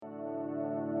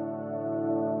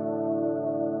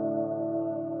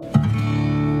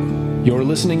You're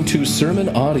listening to sermon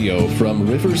audio from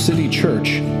River City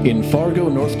Church in Fargo,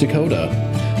 North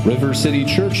Dakota. River City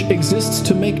Church exists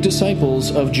to make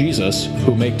disciples of Jesus,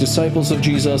 who make disciples of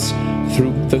Jesus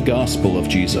through the gospel of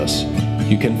Jesus.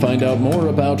 You can find out more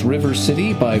about River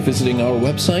City by visiting our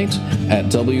website at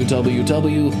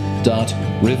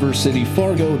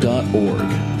www.rivercityfargo.org.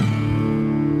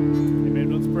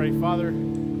 Amen. Let's pray. Father,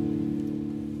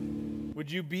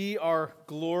 would you be our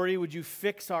glory? Would you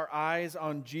fix our eyes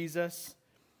on Jesus?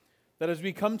 That as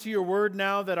we come to your word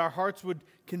now, that our hearts would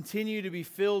continue to be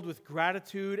filled with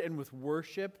gratitude and with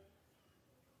worship.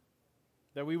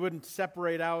 That we wouldn't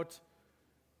separate out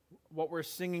what we're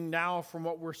singing now from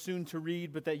what we're soon to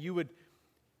read, but that you would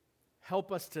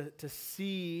help us to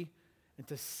see and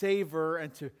to savor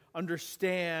and to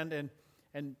understand, and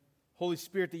Holy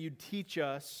Spirit, that you'd teach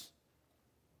us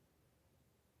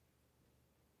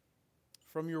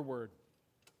from your word,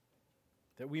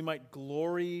 that we might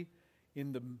glory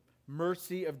in the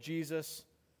mercy of Jesus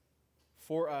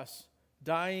for us,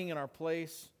 dying in our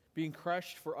place, being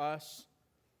crushed for us,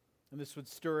 and this would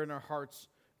stir in our hearts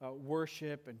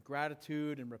worship and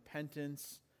gratitude and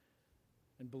repentance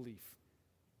and belief.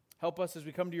 Help us as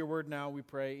we come to your word now, we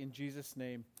pray in Jesus'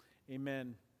 name.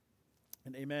 Amen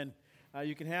and amen.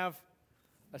 You can have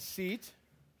a seat.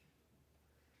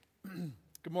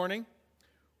 Good morning.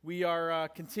 We are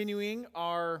continuing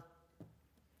our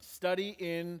study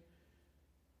in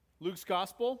Luke's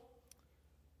Gospel.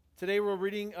 Today we're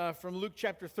reading from Luke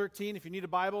chapter 13. If you need a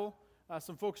Bible,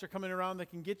 some folks are coming around that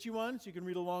can get you one, so you can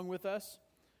read along with us.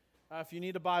 If you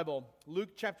need a Bible,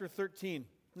 Luke chapter 13.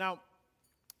 Now,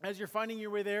 as you're finding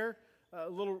your way there, a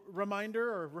little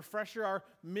reminder or refresher, our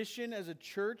mission as a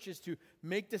church is to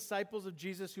make disciples of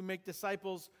Jesus who make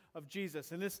disciples of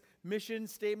Jesus. And this mission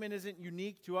statement isn't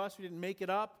unique to us. We didn't make it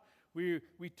up. We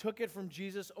took it from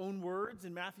Jesus' own words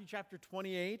in Matthew chapter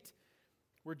 28,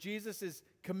 where Jesus is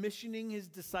commissioning his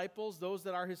disciples, those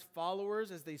that are his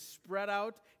followers, as they spread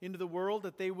out into the world,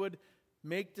 that they would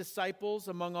make disciples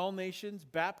among all nations,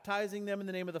 baptizing them in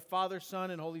the name of the Father,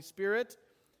 Son, and Holy Spirit,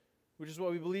 which is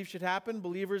what we believe should happen.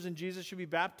 Believers in Jesus should be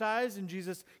baptized, and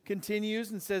Jesus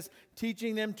continues and says,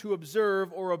 teaching them to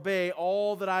observe or obey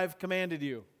all that I've commanded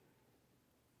you.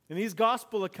 And these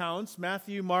gospel accounts,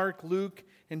 Matthew, Mark, Luke,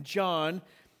 and John,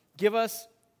 give us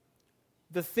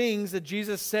the things that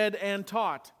Jesus said and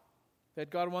taught that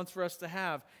God wants for us to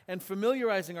have, and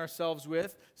familiarizing ourselves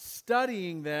with,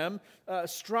 studying them,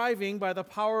 striving by the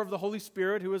power of the Holy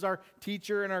Spirit, who is our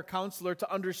teacher and our counselor,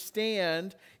 to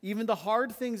understand even the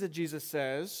hard things that Jesus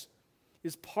says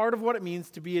is part of what it means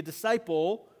to be a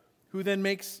disciple who then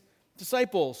makes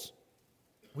disciples.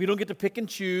 We don't get to pick and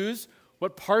choose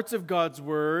what parts of God's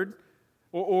word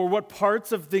or what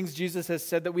parts of things Jesus has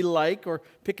said that we like, or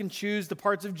pick and choose the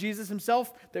parts of Jesus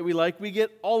himself that we like. We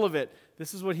get all of it.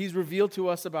 This is what he's revealed to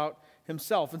us about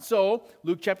himself. And so,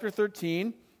 Luke chapter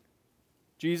 13,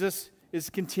 Jesus is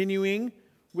continuing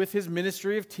with his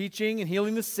ministry of teaching and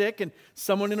healing the sick, and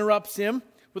someone interrupts him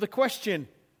with a question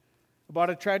about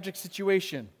a tragic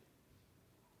situation.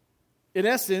 In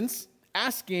essence,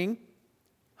 asking,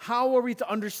 how are we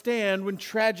to understand when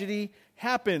tragedy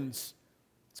happens?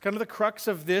 It's kind of the crux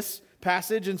of this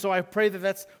passage, and so I pray that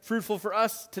that's fruitful for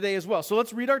us today as well. So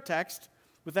let's read our text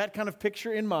with that kind of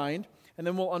picture in mind, and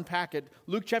then we'll unpack it.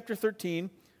 Luke chapter 13,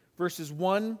 verses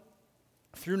 1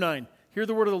 through 9. Hear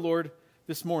the word of the Lord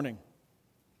this morning.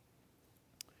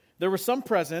 There were some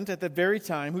present at that very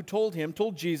time who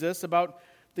told Jesus about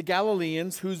the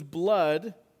Galileans whose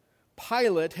blood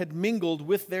Pilate had mingled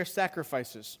with their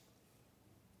sacrifices.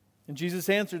 And Jesus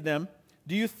answered them,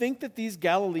 do you think that these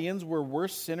Galileans were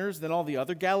worse sinners than all the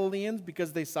other Galileans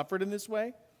because they suffered in this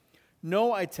way?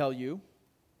 No, I tell you,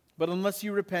 but unless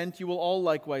you repent, you will all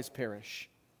likewise perish.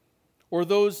 Or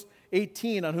those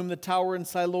 18 on whom the tower in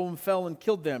Siloam fell and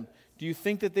killed them, do you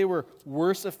think that they were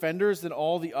worse offenders than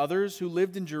all the others who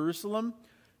lived in Jerusalem?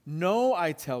 No,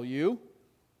 I tell you,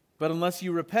 but unless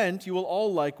you repent, you will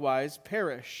all likewise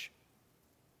perish.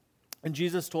 And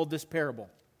Jesus told this parable.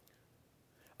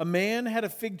 A man had a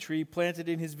fig tree planted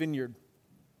in his vineyard,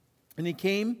 and he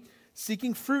came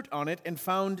seeking fruit on it and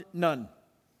found none.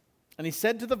 And he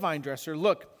said to the vine dresser,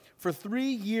 look, for 3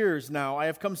 years now I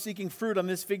have come seeking fruit on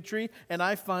this fig tree, and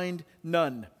I find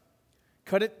none.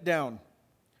 Cut it down.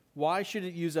 Why should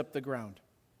it use up the ground?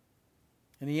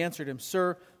 And he answered him,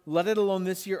 Sir, let it alone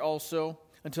this year also,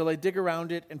 until I dig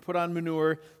around it and put on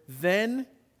manure. Then,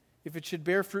 if it should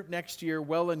bear fruit next year,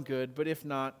 well and good, but if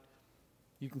not,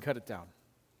 you can cut it down.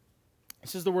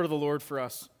 This is the word of the Lord for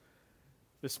us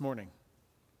this morning.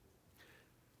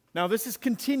 Now, this is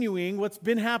continuing what's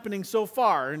been happening so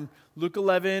far. In Luke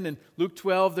 11 and Luke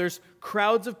 12, there's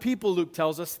crowds of people, Luke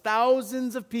tells us.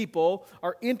 Thousands of people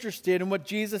are interested in what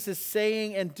Jesus is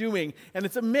saying and doing. And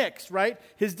it's a mix, right?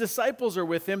 His disciples are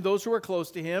with him, those who are close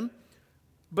to him.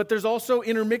 But there's also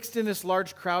intermixed in this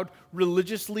large crowd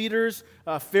religious leaders,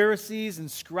 Pharisees and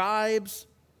scribes,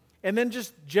 and then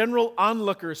just general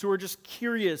onlookers who are just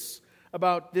curious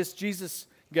about this Jesus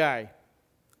guy.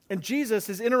 And Jesus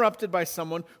is interrupted by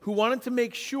someone who wanted to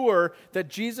make sure that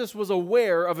Jesus was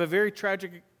aware of a very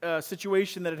tragic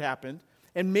situation that had happened,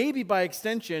 and maybe by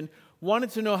extension, wanted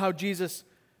to know how Jesus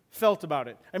felt about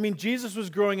it. I mean, Jesus was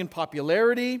growing in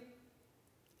popularity,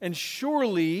 and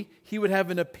surely he would have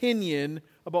an opinion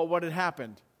about what had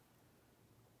happened.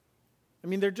 I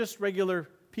mean, they're just regular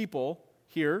people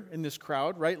here in this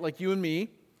crowd, right? Like you and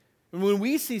me. And when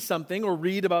we see something or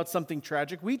read about something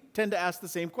tragic, we tend to ask the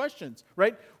same questions,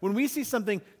 right? When we see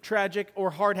something tragic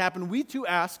or hard happen, we too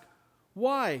ask,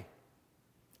 why?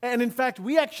 And in fact,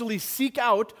 we actually seek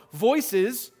out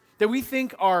voices that we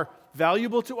think are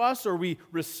valuable to us or we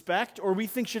respect or we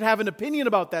think should have an opinion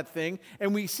about that thing,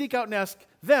 and we seek out and ask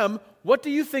them, what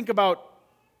do you think about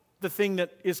the thing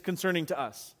that is concerning to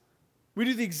us? We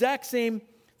do the exact same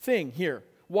thing here.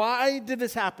 Why did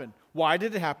this happen? Why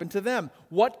did it happen to them?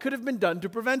 What could have been done to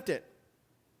prevent it?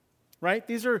 Right?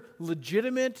 These are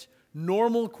legitimate,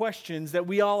 normal questions that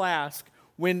we all ask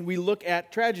when we look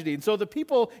at tragedy. And so the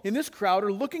people in this crowd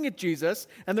are looking at Jesus,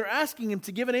 and they're asking him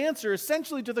to give an answer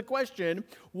essentially to the question,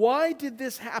 why did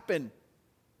this happen?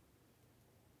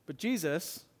 But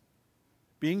Jesus,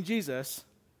 being Jesus,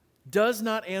 does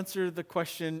not answer the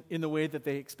question in the way that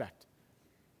they expect.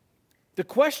 The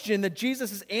question that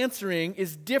Jesus is answering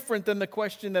is different than the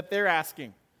question that they're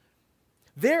asking.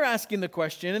 They're asking the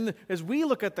question, and as we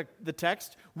look at the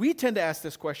text, we tend to ask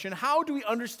this question, how do we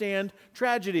understand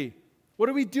tragedy? What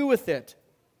do we do with it?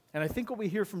 And I think what we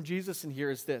hear from Jesus in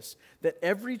here is this, that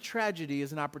every tragedy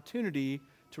is an opportunity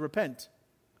to repent.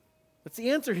 That's the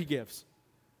answer he gives,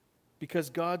 because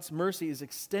God's mercy is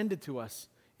extended to us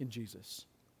in Jesus.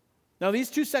 Now, these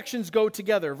two sections go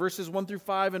together, verses 1 through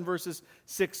 5 and verses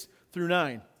 6 through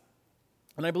 9.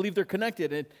 And I believe they're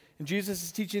connected. And Jesus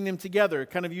is teaching them together,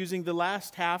 kind of using the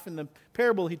last half in the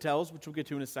parable he tells, which we'll get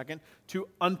to in a second, to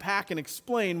unpack and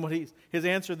explain what his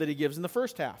answer that he gives in the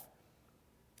first half.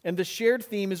 And the shared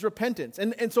theme is repentance.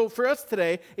 And so for us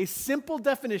today, a simple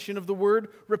definition of the word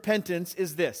repentance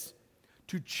is this: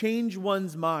 to change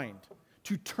one's mind,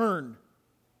 to turn.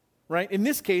 Right? In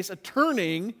this case, a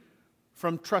turning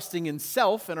from trusting in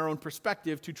self and our own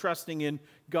perspective to trusting in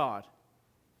God.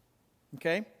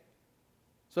 Okay?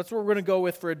 So that's what we're going to go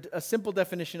with for a simple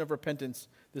definition of repentance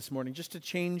this morning, just to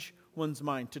change one's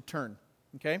mind, to turn.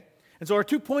 Okay? And so our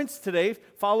 2 points today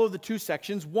follow the two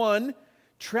sections. One,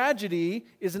 tragedy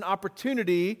is an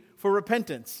opportunity for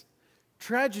repentance.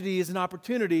 Tragedy is an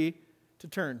opportunity to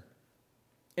turn.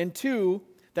 And two,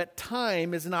 that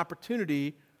time is an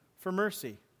opportunity for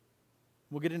mercy.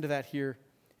 We'll get into that here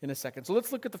in a second. So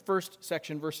let's look at the first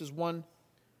section, verses 1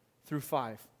 through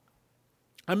 5.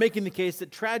 I'm making the case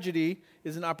that tragedy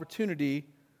is an opportunity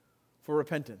for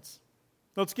repentance.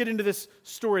 Let's get into this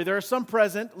story. There are some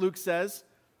present, Luke says,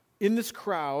 in this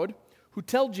crowd who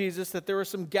tell Jesus that there were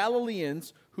some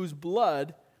Galileans whose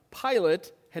blood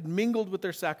Pilate had mingled with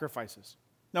their sacrifices.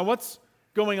 Now, what's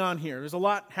going on here? There's a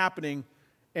lot happening,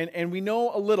 and we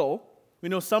know a little. We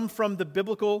know some from the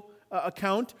biblical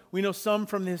account. We know some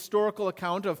from the historical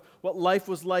account of what life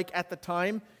was like at the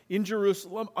time in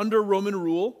Jerusalem under Roman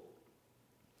rule.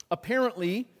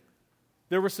 Apparently,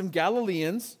 there were some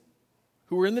Galileans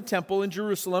who were in the temple in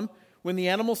Jerusalem when the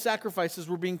animal sacrifices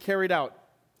were being carried out.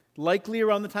 Likely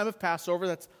around the time of Passover,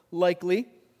 that's likely,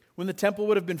 when the temple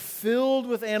would have been filled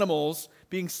with animals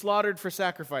being slaughtered for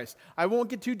sacrifice. I won't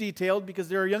get too detailed because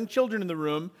there are young children in the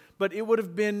room, but there would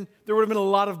have been a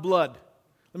lot of blood.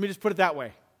 Let me just put it that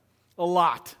way. A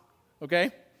lot,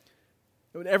 okay?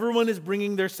 Everyone is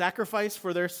bringing their sacrifice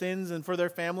for their sins and for their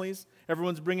families.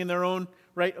 Everyone's bringing their own,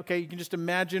 right? Okay, you can just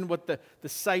imagine what the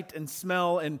sight and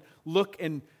smell and look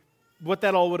and what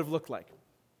that all would have looked like.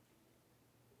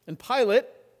 And Pilate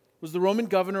was the Roman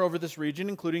governor over this region,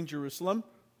 including Jerusalem.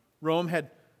 Rome had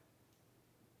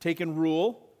taken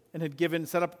rule and had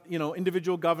set up,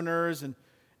 individual governors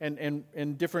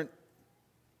and different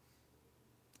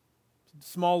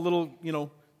small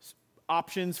little,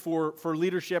 options for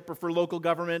leadership or for local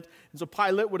government. And so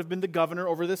Pilate would have been the governor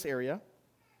over this area.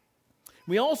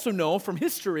 We also know from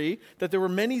history that there were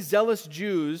many zealous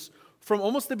Jews from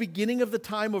almost the beginning of the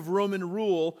time of Roman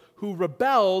rule who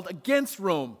rebelled against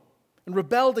Rome and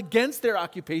rebelled against their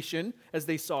occupation, as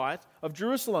they saw it, of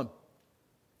Jerusalem.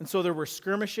 And so there were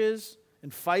skirmishes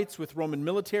and fights with Roman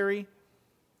military,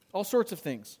 all sorts of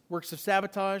things, works of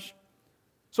sabotage.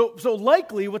 So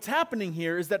likely what's happening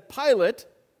here is that Pilate,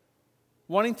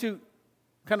 wanting to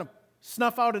kind of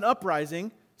snuff out an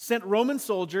uprising, sent Roman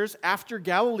soldiers after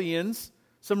Galileans,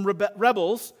 some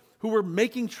rebels who were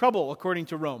making trouble according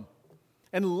to Rome.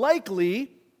 And likely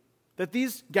that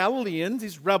these Galileans,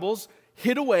 these rebels,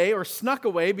 hid away or snuck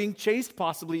away, being chased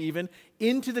possibly even,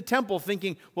 into the temple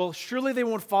thinking, well, surely they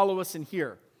won't follow us in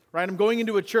here, right? I'm going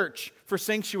into a church for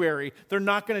sanctuary. They're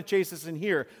not going to chase us in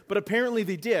here. But apparently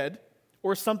they did,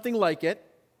 or something like it.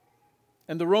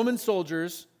 And the Roman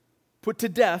soldiers put to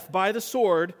death by the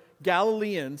sword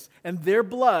Galileans, and their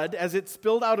blood, as it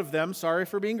spilled out of them, sorry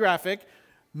for being graphic,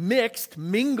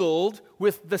 mingled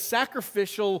with the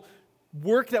sacrificial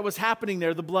work that was happening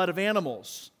there, the blood of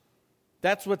animals.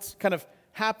 That's what's kind of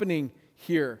happening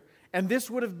here. And this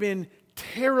would have been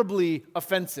terribly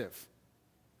offensive,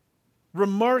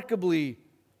 remarkably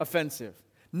offensive.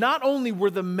 Not only were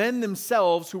the men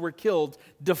themselves who were killed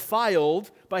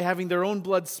defiled by having their own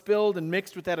blood spilled and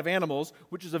mixed with that of animals,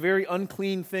 which is a very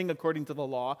unclean thing according to the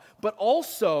law, but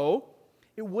also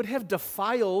it would have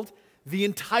defiled the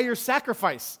entire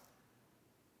sacrifice.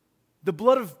 The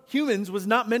blood of humans was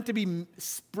not meant to be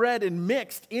spread and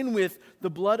mixed in with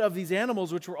the blood of these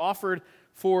animals, which were offered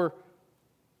for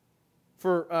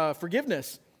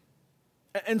forgiveness.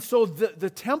 And so the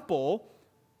temple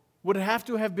would have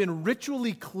to have been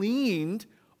ritually cleaned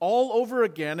all over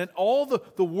again, and all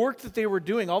the work that they were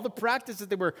doing, all the practice that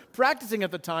they were practicing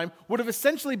at the time would have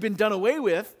essentially been done away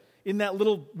with in that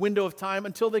little window of time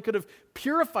until they could have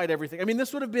purified everything. I mean,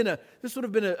 this would have been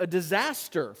a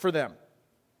disaster for them.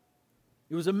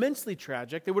 It was immensely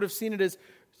tragic. They would have seen it as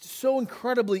so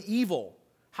incredibly evil.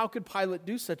 How could Pilate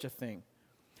do such a thing?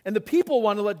 And the people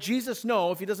want to let Jesus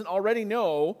know, if he doesn't already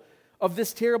know, of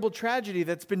this terrible tragedy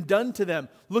that's been done to them.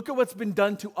 Look at what's been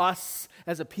done to us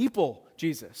as a people,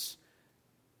 Jesus.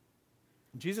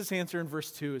 Jesus' answer in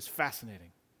verse 2 is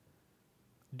fascinating.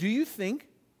 Do you think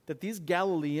that these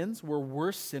Galileans were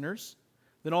worse sinners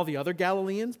than all the other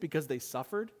Galileans because they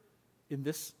suffered in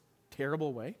this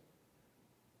terrible way?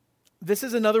 This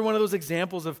is another one of those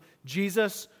examples of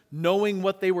Jesus knowing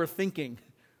what they were thinking,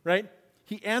 right?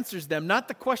 He answers them, not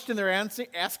the question they're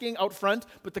asking out front,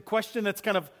 but the question that's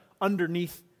kind of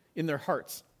underneath in their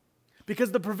hearts.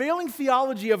 Because the prevailing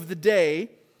theology of the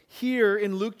day here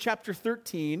in Luke chapter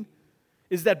 13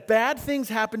 is that bad things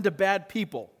happen to bad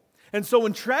people. And so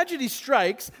when tragedy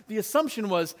strikes, the assumption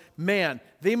was, man,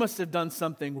 they must have done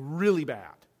something really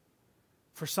bad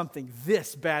for something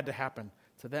this bad to happen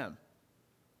to them.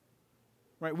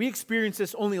 Right? We experience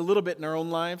this only a little bit in our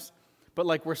own lives, but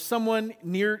like where someone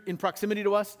near in proximity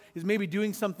to us is maybe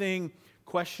doing something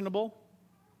questionable,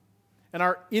 and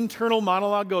our internal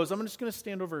monologue goes, I'm just going to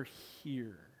stand over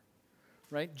here,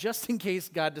 right? Just in case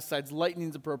God decides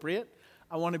lightning's appropriate,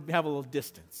 I want to have a little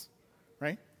distance,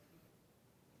 right?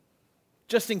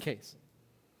 Just in case.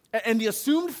 And the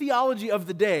assumed theology of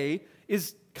the day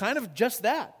is kind of just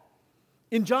that.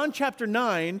 In John chapter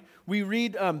 9, we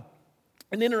read an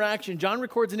interaction. John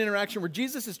records an interaction where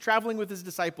Jesus is traveling with his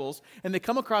disciples, and they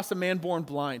come across a man born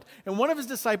blind. And one of his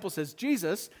disciples says,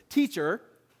 Jesus, teacher,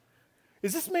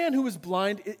 is this man who is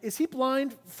blind, is he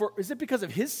blind is it because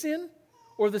of his sin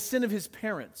or the sin of his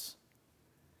parents?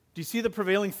 Do you see the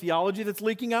prevailing theology that's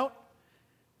leaking out?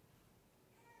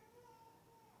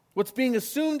 What's being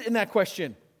assumed in that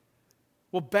question?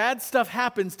 Well, bad stuff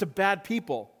happens to bad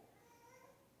people.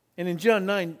 And in John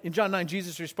 9,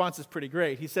 Jesus' response is pretty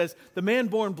great. He says, the man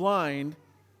born blind,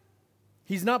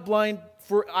 he's not blind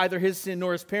for either his sin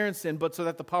nor his parents' sin, but so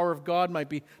that the power of God might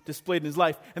be displayed in his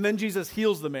life. And then Jesus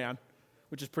heals the man,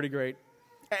 which is pretty great.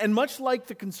 And much like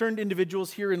the concerned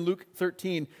individuals here in Luke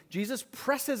 13, Jesus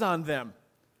presses on them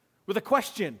with a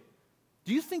question.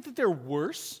 Do you think that they're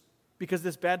worse because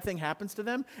this bad thing happens to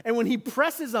them? And when he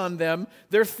presses on them,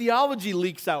 their theology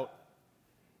leaks out.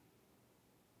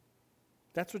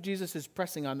 That's what Jesus is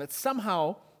pressing on, that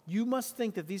somehow you must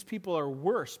think that these people are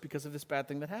worse because of this bad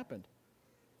thing that happened.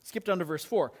 Skip down to verse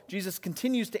 4. Jesus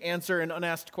continues to answer an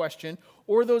unasked question,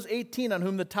 or those 18 on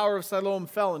whom the Tower of Siloam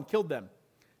fell and killed them.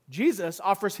 Jesus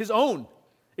offers his own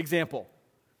example.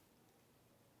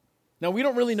 Now, we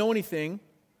don't really know anything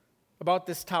about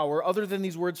this tower other than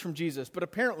these words from Jesus, but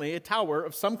apparently a tower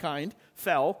of some kind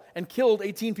fell and killed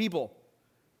 18 people.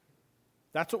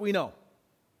 That's what we know.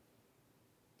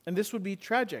 And this would be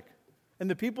tragic. And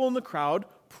the people in the crowd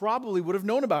probably would have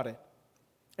known about it.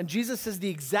 And Jesus says the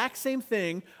exact same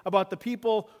thing about the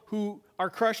people who are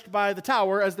crushed by the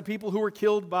tower as the people who were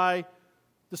killed by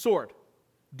the sword.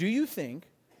 Do you think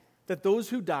that those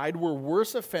who died were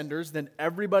worse offenders than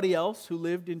everybody else who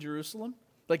lived in Jerusalem?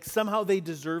 Like somehow they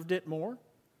deserved it more?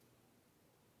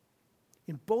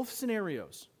 In both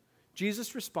scenarios,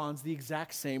 Jesus responds the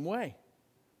exact same way.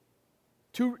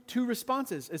 Two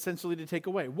responses, essentially, to take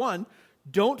away. One,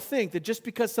 don't think that just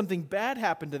because something bad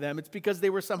happened to them, it's because they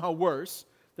were somehow worse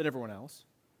than everyone else.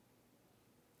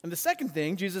 And the second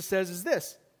thing Jesus says is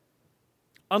this: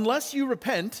 unless you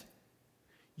repent,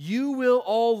 you will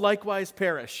all likewise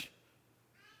perish.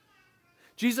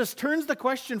 Jesus turns the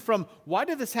question from why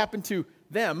did this happen to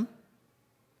them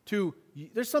to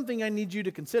there's something I need you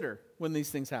to consider when these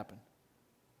things happen.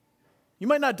 You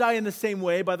might not die in the same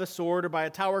way by the sword or by a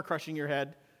tower crushing your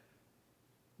head,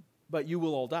 but you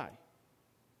will all die.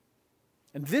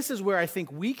 And this is where I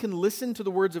think we can listen to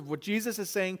the words of what Jesus is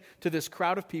saying to this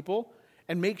crowd of people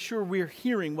and make sure we're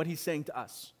hearing what he's saying to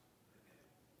us.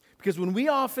 Because when we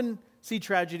often see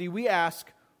tragedy, we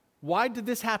ask, why did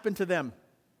this happen to them?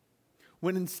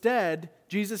 When instead,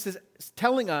 Jesus is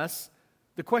telling us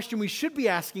the question we should be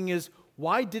asking is,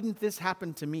 why didn't this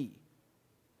happen to me?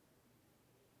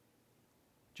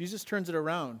 Jesus turns it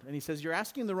around and he says, you're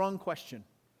asking the wrong question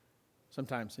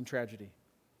sometimes in tragedy.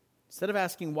 Instead of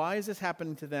asking, why is this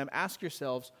happening to them, ask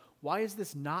yourselves, why is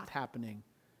this not happening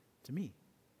to me?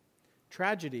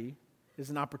 Tragedy is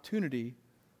an opportunity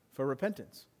for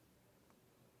repentance.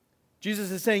 Jesus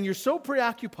is saying, you're so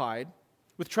preoccupied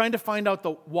with trying to find out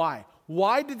the why.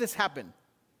 Why did this happen?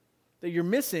 That you're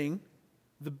missing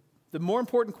the more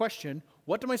important question,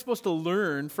 what am I supposed to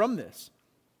learn from this?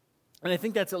 And I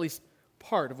think that's at least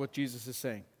part of what Jesus is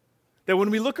saying. That when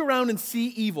we look around and see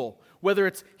evil, whether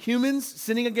it's humans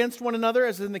sinning against one another,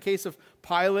 as in the case of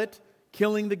Pilate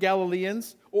killing the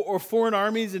Galileans, or foreign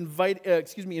armies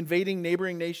invading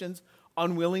neighboring nations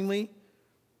unwillingly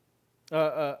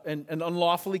and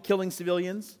unlawfully killing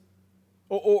civilians,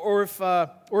 or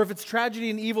if it's tragedy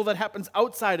and evil that happens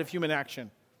outside of human action,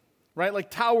 right?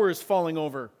 Like towers falling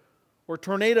over, or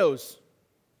tornadoes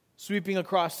sweeping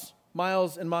across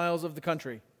miles and miles of the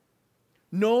country.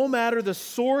 No matter the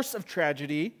source of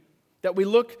tragedy, that we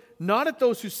look not at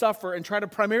those who suffer and try to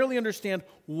primarily understand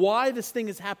why this thing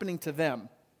is happening to them.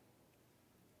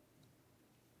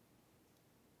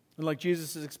 And like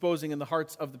Jesus is exposing in the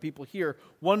hearts of the people here,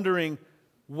 wondering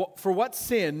for what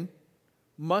sin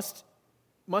must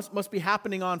be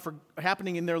happening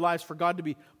in their lives for God to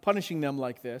be punishing them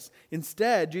like this.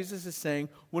 Instead, Jesus is saying,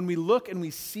 when we look and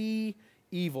we see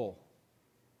evil,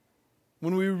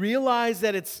 when we realize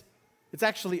that it's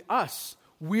actually us,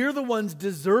 we're the ones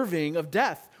deserving of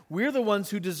death. We're the ones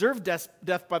who deserve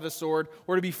death by the sword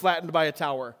or to be flattened by a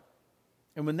tower.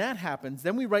 And when that happens,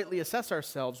 then we rightly assess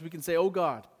ourselves. We can say, oh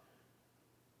God,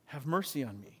 have mercy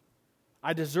on me.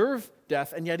 I deserve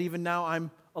death, and yet even now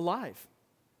I'm alive.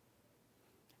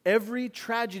 Every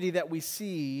tragedy that we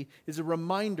see is a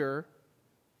reminder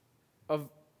of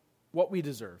what we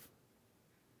deserve,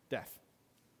 death.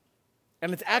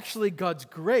 And it's actually God's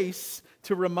grace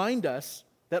to remind us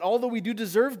that although we do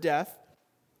deserve death,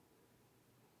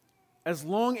 as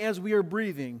long as we are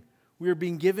breathing, we are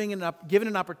being given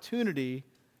an opportunity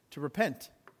to repent.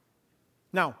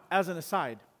 Now, as an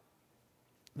aside,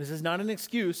 this is not an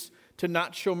excuse to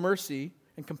not show mercy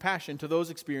and compassion to those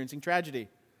experiencing tragedy.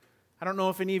 I don't know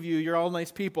if any of you're all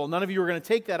nice people. None of you are going to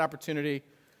take that opportunity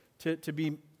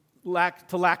to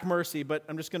lack mercy, but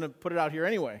I'm just going to put it out here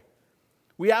anyway.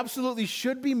 We absolutely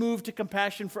should be moved to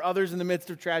compassion for others in the midst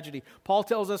of tragedy. Paul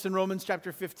tells us in Romans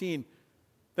chapter 15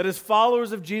 that as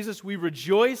followers of Jesus, we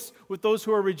rejoice with those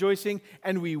who are rejoicing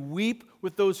and we weep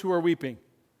with those who are weeping.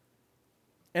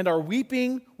 And our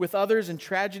weeping with others in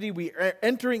tragedy, we are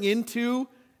entering into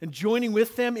and joining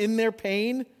with them in their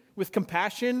pain with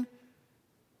compassion,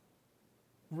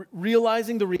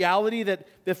 realizing the reality that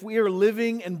if we are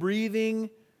living and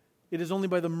breathing, it is only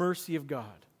by the mercy of God.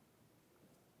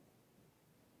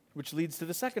 Which leads to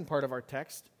the second part of our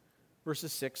text,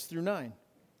 verses 6 through 9.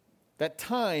 That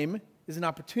time is an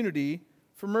opportunity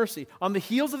for mercy. On the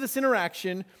heels of this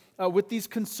interaction with these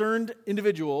concerned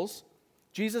individuals,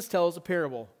 Jesus tells a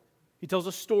parable. He tells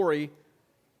a story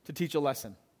to teach a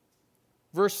lesson.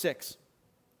 Verse 6.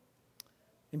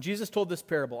 And Jesus told this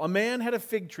parable. A man had a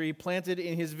fig tree planted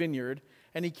in his vineyard,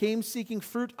 and he came seeking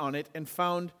fruit on it and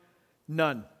found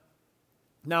none.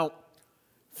 Now,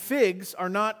 figs are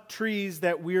not trees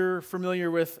that we're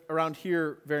familiar with around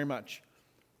here very much.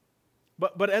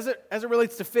 But as it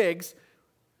relates to figs,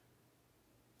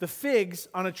 the figs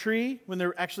on a tree, when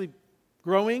they're actually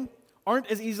growing,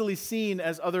 aren't as easily seen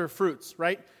as other fruits,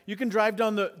 right? You can drive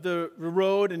down the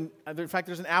road, and in fact,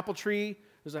 there's an apple tree.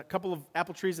 There's a couple of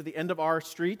apple trees at the end of our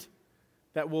street.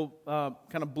 that will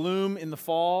kind of bloom in the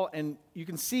fall, and you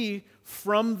can see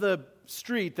from the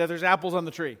street that there's apples on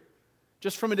the tree,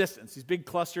 just from a distance, these big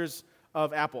clusters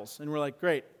of apples. And we're like,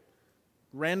 great,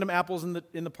 random apples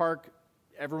in the park,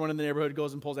 everyone in the neighborhood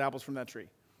goes and pulls apples from that tree.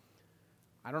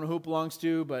 I don't know who it belongs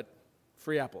to, but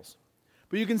free apples.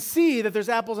 But you can see that there's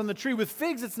apples on the tree. With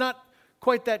figs, it's not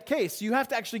quite that case. You have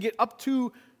to actually get up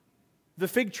to the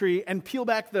fig tree and peel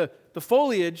back the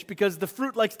foliage because the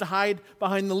fruit likes to hide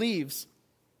behind the leaves.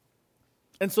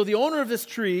 And so the owner of this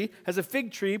tree has a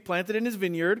fig tree planted in his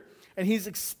vineyard, and he's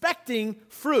expecting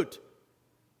fruit.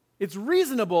 It's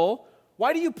reasonable.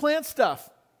 Why do you plant stuff?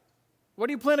 Why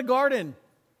do you plant a garden?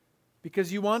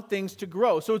 Because you want things to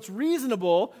grow. So it's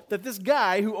reasonable that this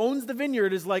guy who owns the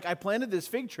vineyard is like, I planted this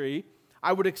fig tree.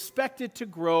 I would expect it to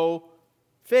grow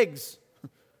figs.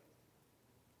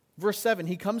 Verse 7,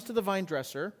 he comes to the vine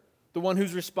dresser, the one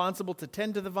who's responsible to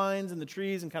tend to the vines and the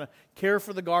trees and kind of care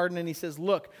for the garden, and he says,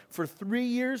 look, for 3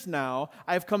 years now,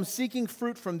 I have come seeking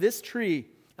fruit from this tree,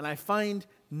 and I find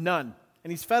none.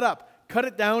 And he's fed up. Cut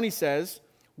it down, he says.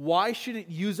 Why should it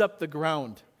use up the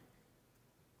ground?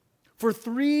 For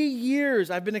 3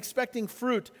 years, I've been expecting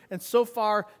fruit, and so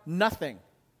far, nothing.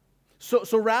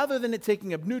 So rather than it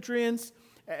taking up nutrients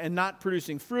and not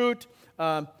producing fruit,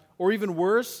 or even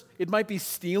worse, it might be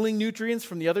stealing nutrients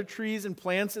from the other trees and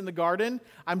plants in the garden,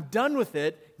 I'm done with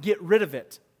it. Get rid of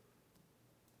it.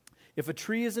 If a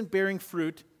tree isn't bearing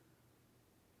fruit,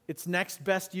 its next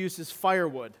best use is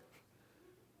firewood.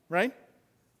 Right?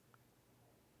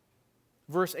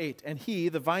 Verse 8, and he,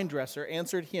 the vine dresser,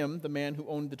 answered him, the man who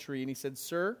owned the tree, and he said,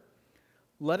 Sir,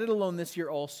 let it alone this year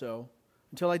also,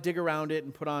 until I dig around it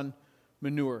and put on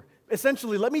manure.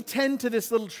 Essentially, let me tend to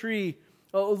this little tree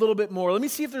a little bit more. Let me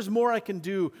see if there's more I can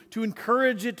do to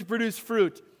encourage it to produce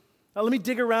fruit. Let me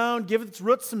dig around, give its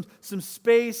roots some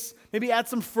space, maybe add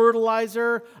some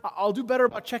fertilizer. I'll do better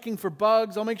about checking for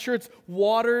bugs. I'll make sure it's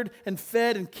watered and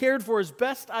fed and cared for as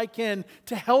best I can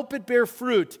to help it bear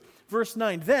fruit. Verse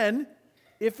 9, then,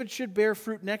 if it should bear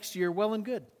fruit next year, well and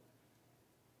good.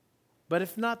 But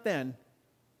if not then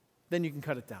you can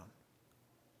cut it down.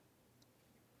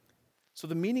 So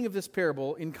the meaning of this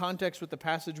parable, in context with the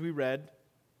passage we read,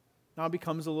 now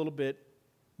becomes a little bit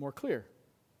more clear.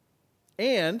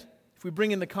 And if we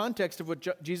bring in the context of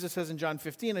what Jesus says in John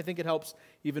 15, I think it helps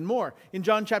even more. In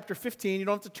John chapter 15, you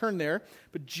don't have to turn there,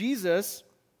 but Jesus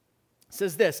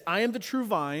says this, I am the true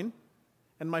vine,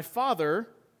 and my Father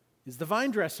is the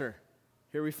vine dresser.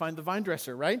 Here we find the vine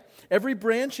dresser, right? Every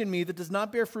branch in me that does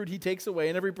not bear fruit, he takes away,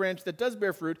 and every branch that does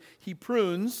bear fruit, he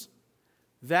prunes,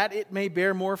 that it may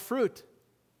bear more fruit.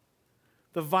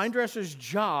 The vine dresser's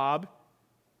job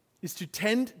is to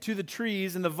tend to the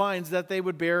trees and the vines that they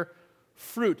would bear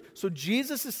fruit. So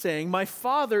Jesus is saying, my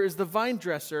Father is the vine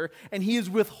dresser, and he is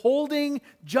withholding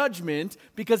judgment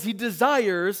because he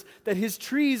desires that his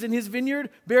trees in his vineyard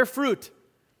bear fruit.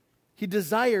 He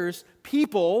desires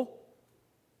people,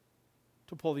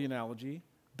 to pull the analogy,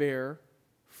 bear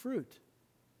fruit.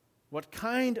 What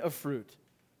kind of fruit?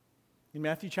 In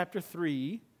Matthew chapter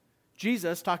 3,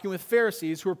 Jesus, talking with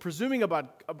Pharisees who are presuming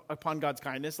upon God's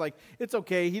kindness, like, it's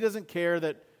okay, he doesn't care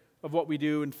of what we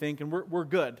do and think, and we're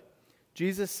good.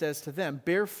 Jesus says to them,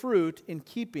 bear fruit in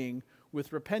keeping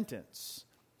with repentance.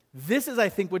 This is, I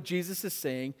think, what Jesus is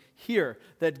saying here,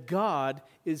 that God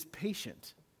is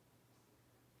patient.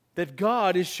 That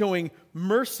God is showing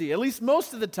mercy. At least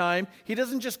most of the time, he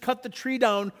doesn't just cut the tree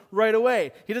down right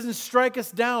away. He doesn't strike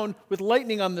us down with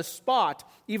lightning on the spot,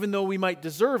 even though we might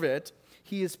deserve it.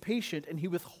 He is patient and he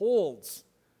withholds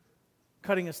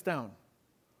cutting us down.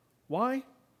 Why?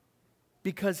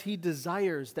 Because he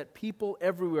desires that people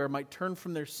everywhere might turn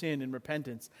from their sin in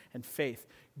repentance and faith.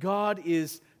 God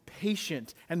is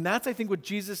patient. And that's, I think, what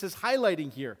Jesus is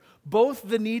highlighting here. Both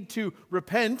the need to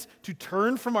repent, to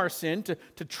turn from our sin,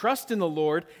 to trust in the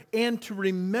Lord, and to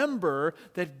remember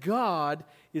that God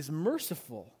is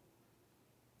merciful.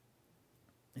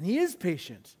 And he is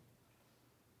patient.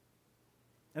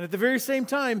 And at the very same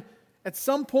time, at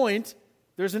some point,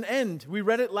 there's an end. We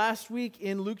read it last week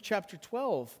in Luke chapter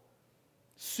 12.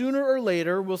 Sooner or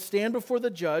later, we'll stand before the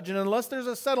judge, and unless there's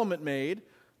a settlement made,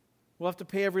 we'll have to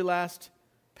pay every last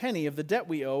penny of the debt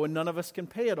we owe, and none of us can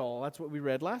pay it all. That's what we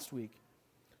read last week.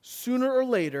 Sooner or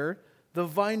later, the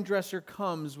vine dresser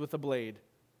comes with a blade.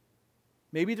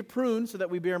 Maybe to prune so that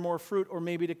we bear more fruit, or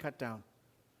maybe to cut down.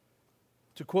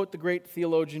 To quote the great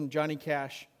theologian Johnny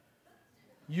Cash,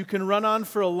 you can run on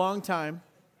for a long time,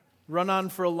 run on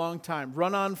for a long time,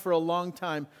 run on for a long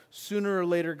time. Sooner or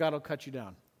later, God will cut you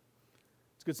down.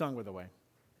 It's a good song, by the way.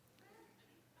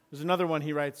 There's another one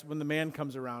he writes, When the Man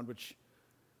Comes Around, which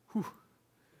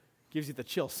gives you the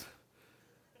chills.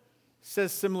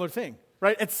 says similar thing,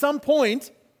 right? At some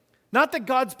point, not that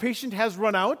God's patience has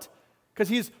run out, because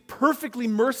he's perfectly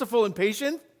merciful and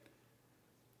patient,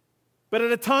 but at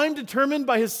a time determined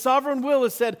by his sovereign will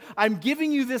has said, I'm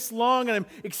giving you this long and I'm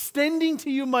extending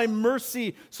to you my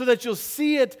mercy so that you'll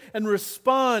see it and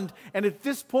respond. And at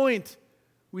this point,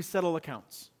 we settle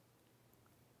accounts.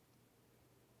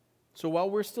 So while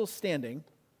we're still standing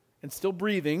and still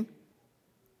breathing,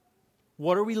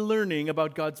 what are we learning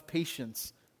about God's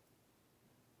patience?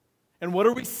 And what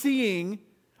are we seeing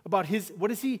about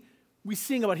we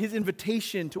seeing about his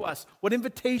invitation to us? What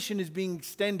invitation is being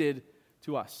extended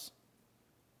to us?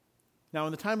 Now,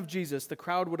 in the time of Jesus, the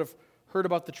crowd would have heard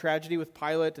about the tragedy with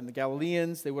Pilate and the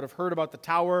Galileans. They would have heard about the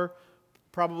tower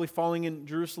probably falling in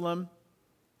Jerusalem.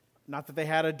 Not that they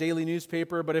had a daily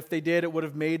newspaper, but if they did, it would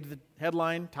have made the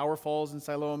headline, Tower Falls in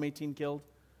Siloam, 18 killed.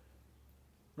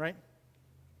 Right?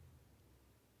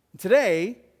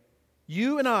 Today,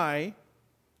 you and I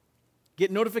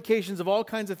get notifications of all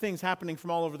kinds of things happening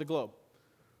from all over the globe.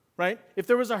 Right? If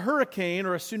there was a hurricane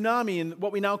or a tsunami in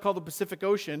what we now call the Pacific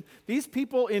Ocean, these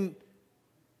people in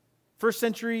first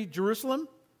century Jerusalem,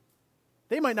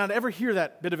 they might not ever hear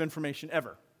that bit of information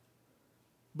ever.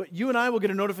 But you and I will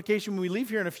get a notification when we leave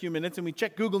here in a few minutes and we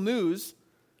check Google News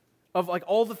of like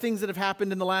all the things that have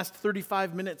happened in the last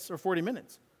 35 minutes or 40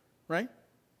 minutes, right?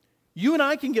 You and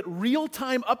I can get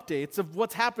real-time updates of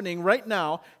what's happening right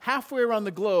now halfway around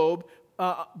the globe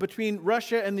between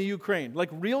Russia and the Ukraine, like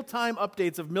real-time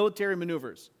updates of military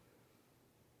maneuvers.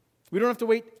 We don't have to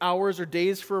wait hours or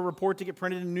days for a report to get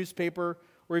printed in a newspaper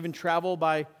or even travel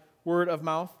by word of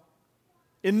mouth.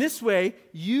 In this way,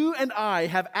 you and I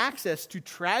have access to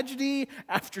tragedy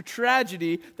after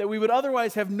tragedy that we would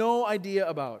otherwise have no idea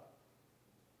about.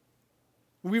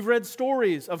 We've read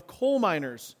stories of coal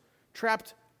miners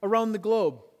trapped around the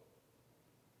globe,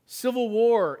 civil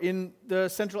war in the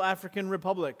Central African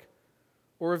Republic,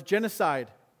 or of genocide,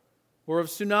 or of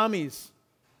tsunamis,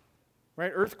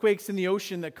 right? Earthquakes in the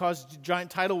ocean that caused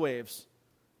giant tidal waves.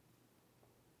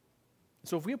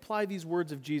 So if we apply these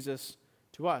words of Jesus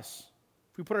to us,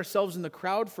 if we put ourselves in the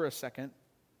crowd for a second,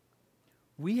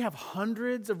 we have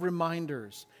hundreds of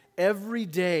reminders every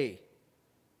day,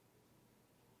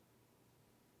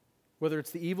 whether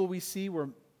it's the evil we see where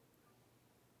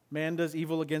man does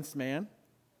evil against man,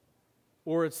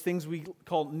 or it's things we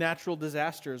call natural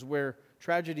disasters where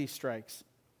tragedy strikes.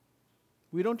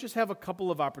 We don't just have a couple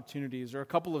of opportunities or a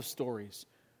couple of stories.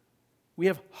 We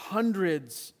have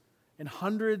hundreds and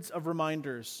hundreds of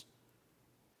reminders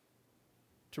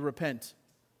to repent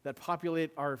that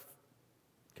populate our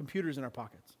computers in our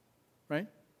pockets, right?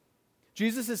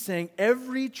 Jesus is saying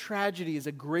every tragedy is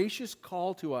a gracious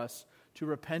call to us to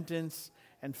repentance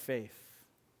and faith.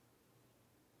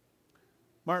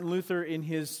 Martin Luther, in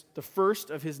the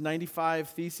first of his 95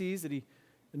 theses that he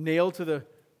nailed to the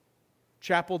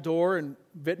chapel door in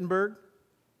Wittenberg,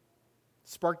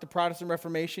 sparked the Protestant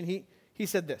Reformation, he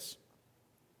said this: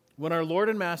 when our Lord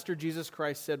and Master Jesus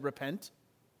Christ said, repent,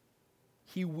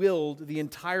 he willed the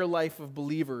entire life of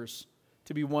believers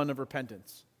to be one of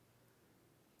repentance.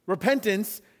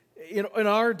 Repentance, in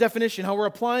our definition, how we're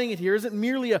applying it here, isn't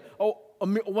merely a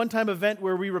one-time event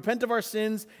where we repent of our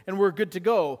sins and we're good to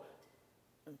go.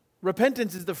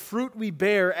 Repentance is the fruit we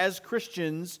bear as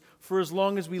Christians for as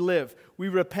long as we live. We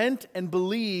repent and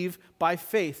believe by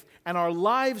faith, and our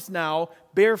lives now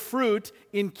bear fruit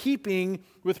in keeping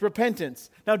with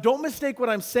repentance. Now, don't mistake what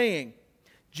I'm saying.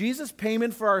 Jesus'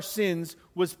 payment for our sins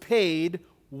was paid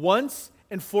once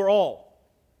and for all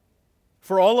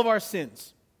of our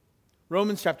sins.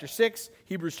 Romans chapter 6,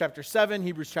 Hebrews chapter 7,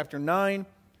 Hebrews chapter 9.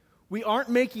 We aren't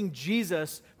making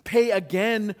Jesus pay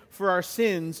again for our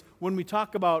sins when we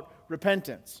talk about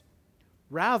repentance.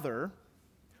 Rather,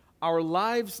 our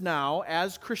lives now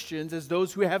as Christians, as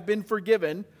those who have been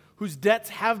forgiven, whose debts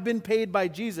have been paid by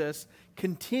Jesus,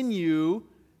 continue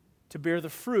to bear the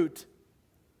fruit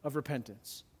of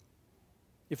repentance.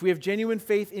 If we have genuine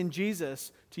faith in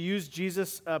Jesus, to use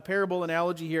Jesus' parable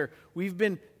analogy here, we've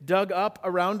been dug up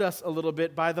around us a little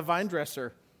bit by the vine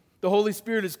dresser. The Holy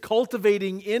Spirit is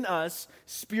cultivating in us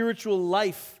spiritual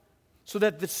life so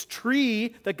that this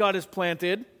tree that God has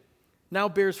planted now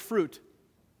bears fruit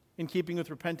in keeping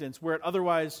with repentance where it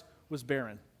otherwise was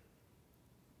barren.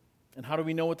 And how do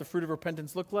we know what the fruit of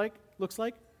repentance looks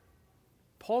like?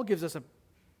 Paul gives us a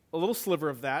little sliver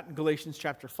of that in Galatians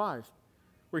chapter 5,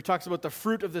 where he talks about the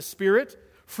fruit of the Spirit,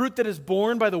 fruit that is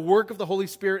born by the work of the Holy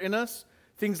Spirit in us,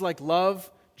 things like love,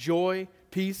 joy,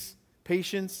 peace,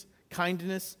 patience,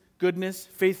 kindness, goodness,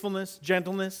 faithfulness,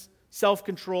 gentleness,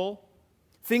 self-control.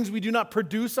 Things we do not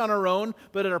produce on our own,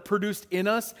 but that are produced in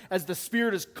us as the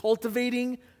Spirit is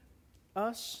cultivating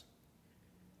us.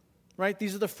 right?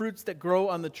 These are the fruits that grow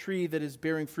on the tree that is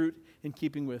bearing fruit in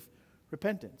keeping with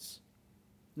repentance.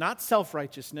 Not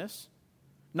self-righteousness,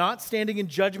 not standing in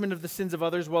judgment of the sins of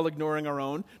others while ignoring our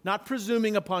own, not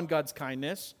presuming upon God's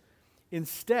kindness.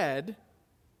 Instead,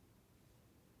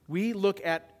 we look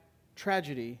at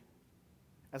tragedy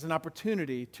as an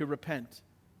opportunity to repent,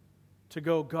 to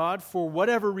go, God, for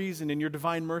whatever reason, in your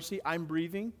divine mercy, I'm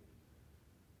breathing.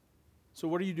 So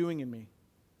what are you doing in me?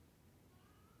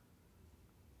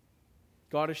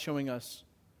 God is showing us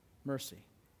mercy,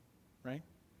 right?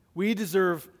 We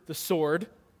deserve the sword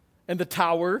and the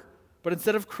tower, but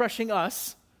instead of crushing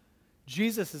us,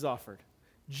 Jesus is offered.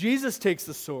 Jesus takes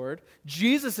the sword.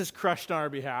 Jesus is crushed on our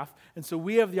behalf, and so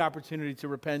we have the opportunity to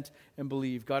repent and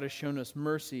believe. God has shown us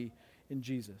mercy in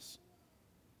Jesus.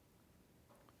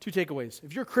 2 takeaways.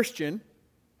 If you're a Christian,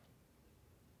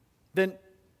 then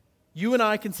you and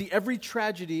I can see every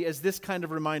tragedy as this kind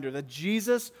of reminder that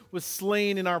Jesus was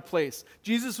slain in our place.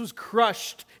 Jesus was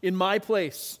crushed in my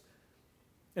place.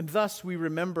 And thus we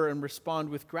remember and respond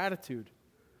with gratitude,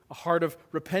 a heart of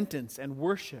repentance and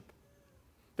worship.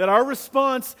 That our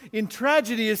response in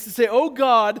tragedy is to say, oh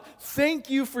God, thank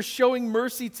you for showing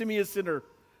mercy to me, a sinner,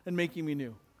 and making me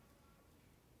new.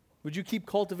 Would you keep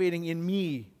cultivating in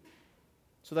me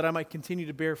so that I might continue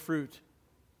to bear fruit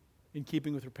in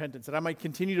keeping with repentance, that I might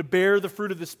continue to bear the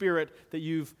fruit of the Spirit that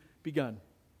you've begun.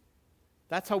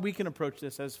 That's how we can approach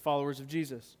this as followers of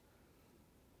Jesus.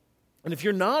 And if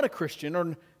you're not a Christian,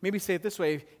 or maybe say it this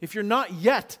way, if you're not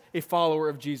yet a follower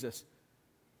of Jesus,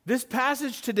 this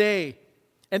passage today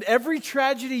and every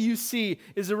tragedy you see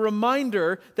is a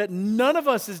reminder that none of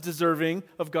us is deserving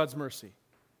of God's mercy.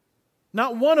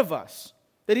 Not one of us.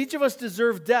 That each of us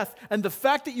deserve death. And the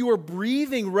fact that you are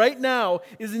breathing right now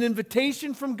is an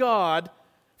invitation from God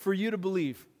for you to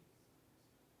believe.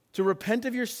 To repent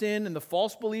of your sin and the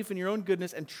false belief in your own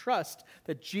goodness and trust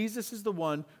that Jesus is the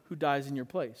one who dies in your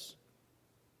place.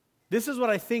 This is what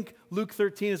I think Luke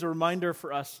 13 is a reminder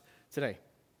for us today.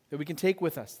 That we can take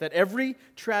with us. That every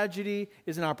tragedy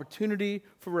is an opportunity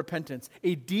for repentance.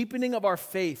 A deepening of our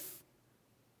faith.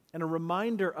 And a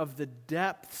reminder of the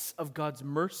depths of God's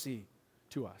mercy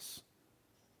to us.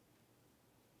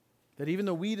 That even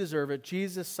though we deserve it,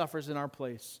 Jesus suffers in our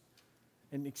place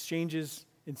and exchanges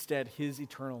instead his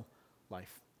eternal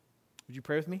life. Would you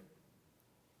pray with me?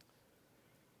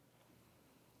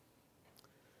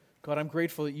 God, I'm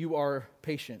grateful that you are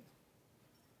patient,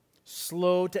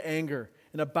 slow to anger,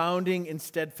 and abounding in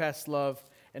steadfast love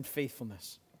and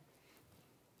faithfulness.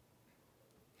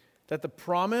 That the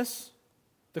promise,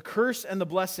 the curse, and the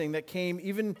blessing that came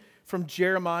even from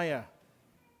Jeremiah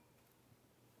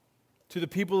to the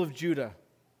people of Judah,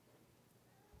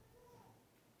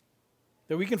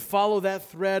 that we can follow that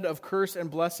thread of curse and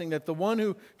blessing, that the one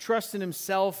who trusts in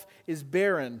himself is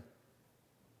barren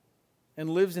and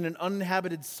lives in an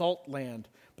uninhabited salt land,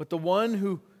 but the one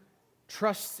who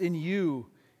trusts in you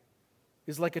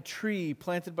is like a tree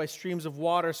planted by streams of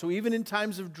water, so even in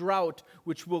times of drought,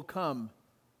 which will come,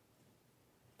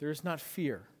 there is not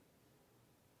fear,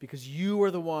 because you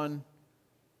are the one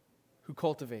who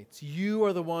cultivates. You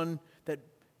are the one that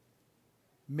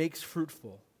makes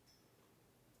fruitful.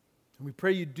 And we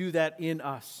pray you do that in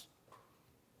us.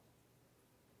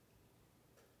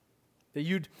 That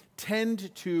you'd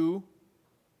tend to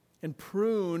and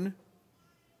prune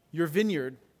your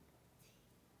vineyard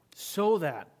so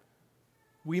that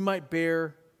we might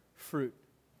bear fruit.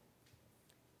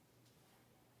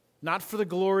 Not for the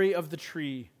glory of the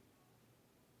tree,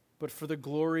 but for the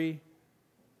glory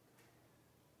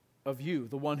of you,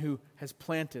 the one who has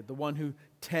planted, the one who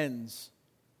tends.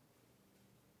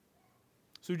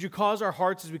 So would you cause our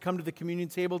hearts as we come to the communion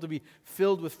table to be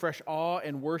filled with fresh awe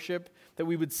and worship, that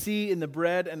we would see in the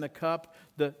bread and the cup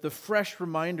the fresh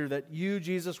reminder that you,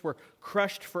 Jesus, were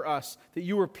crushed for us, that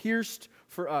you were pierced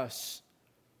for us.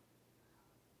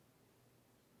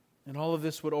 And all of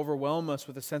this would overwhelm us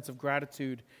with a sense of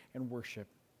gratitude and worship.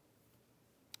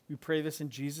 We pray this in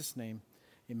Jesus' name.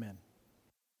 Amen.